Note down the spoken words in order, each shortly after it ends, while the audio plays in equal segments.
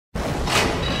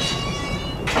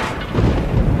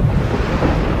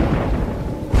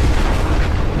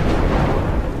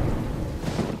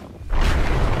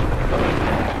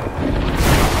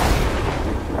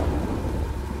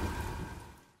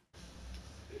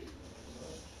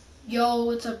Yo,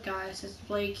 what's up guys, it's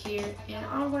Blake here, and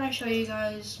I'm gonna show you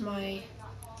guys my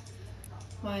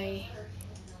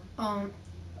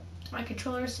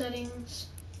controller settings.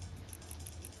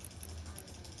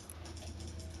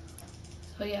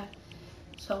 So yeah,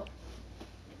 so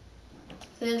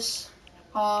this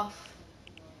off,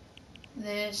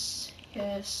 this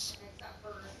yes,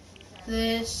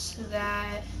 this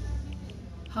that,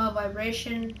 hub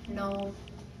vibration no,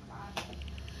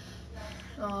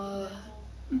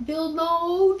 build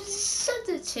mode,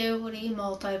 sensitivity,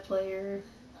 multiplayer,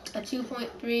 a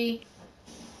 2.3,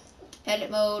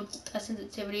 edit mode, a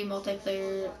sensitivity,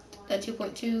 multiplayer, a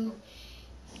 2.2.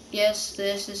 Yes,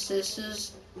 this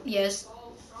is yes.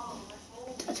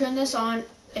 Turn this on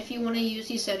if you want to use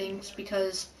these settings,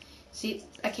 because see,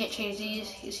 I can't change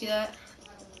these. You see that?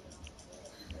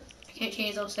 I can't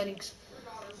change those settings.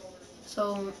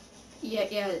 So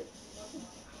yeah,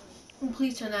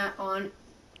 please turn that on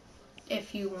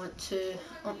if you want to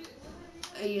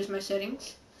use my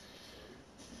settings.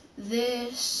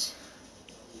 This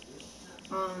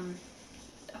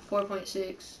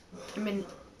 4.6, I mean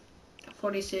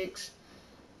 46,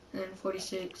 and then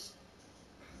 46,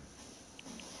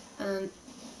 and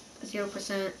 0%,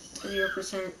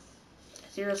 0%,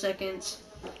 0 seconds.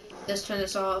 Let's turn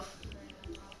this off.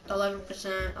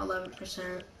 11%,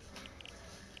 11%,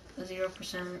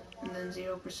 0%, and then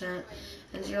 0%,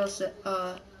 and 0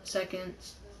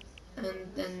 seconds, and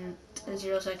then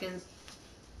 0 seconds.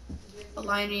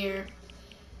 Linear,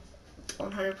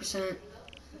 100%.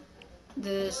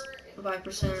 This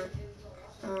 5%.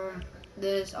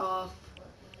 This off.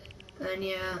 And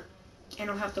yeah, I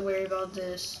don't have to worry about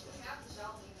this.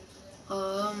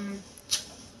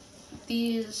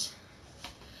 These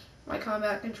my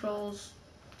combat controls.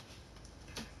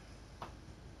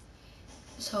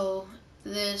 So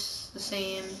this the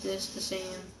same, this the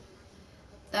same,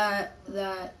 that,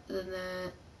 then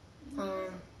that,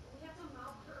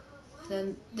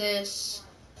 then this,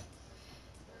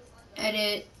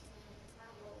 edit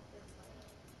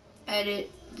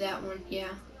that one,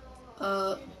 yeah,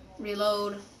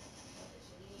 reload,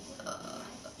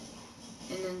 and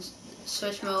then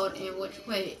switch mode, and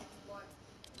wait,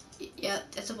 yeah,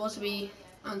 that's supposed to be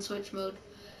on switch mode.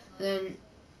 Then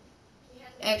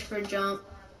X for jump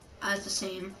as the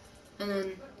same, and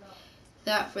then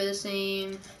that for the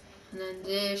same, and then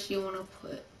this you want to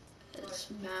put as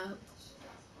map.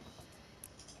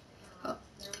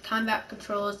 Combat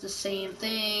control is the same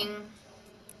thing.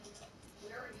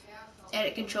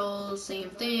 Edit controls,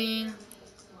 same thing. And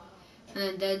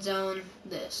then dead zone,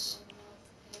 this.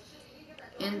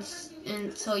 And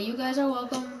so you guys are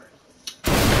welcome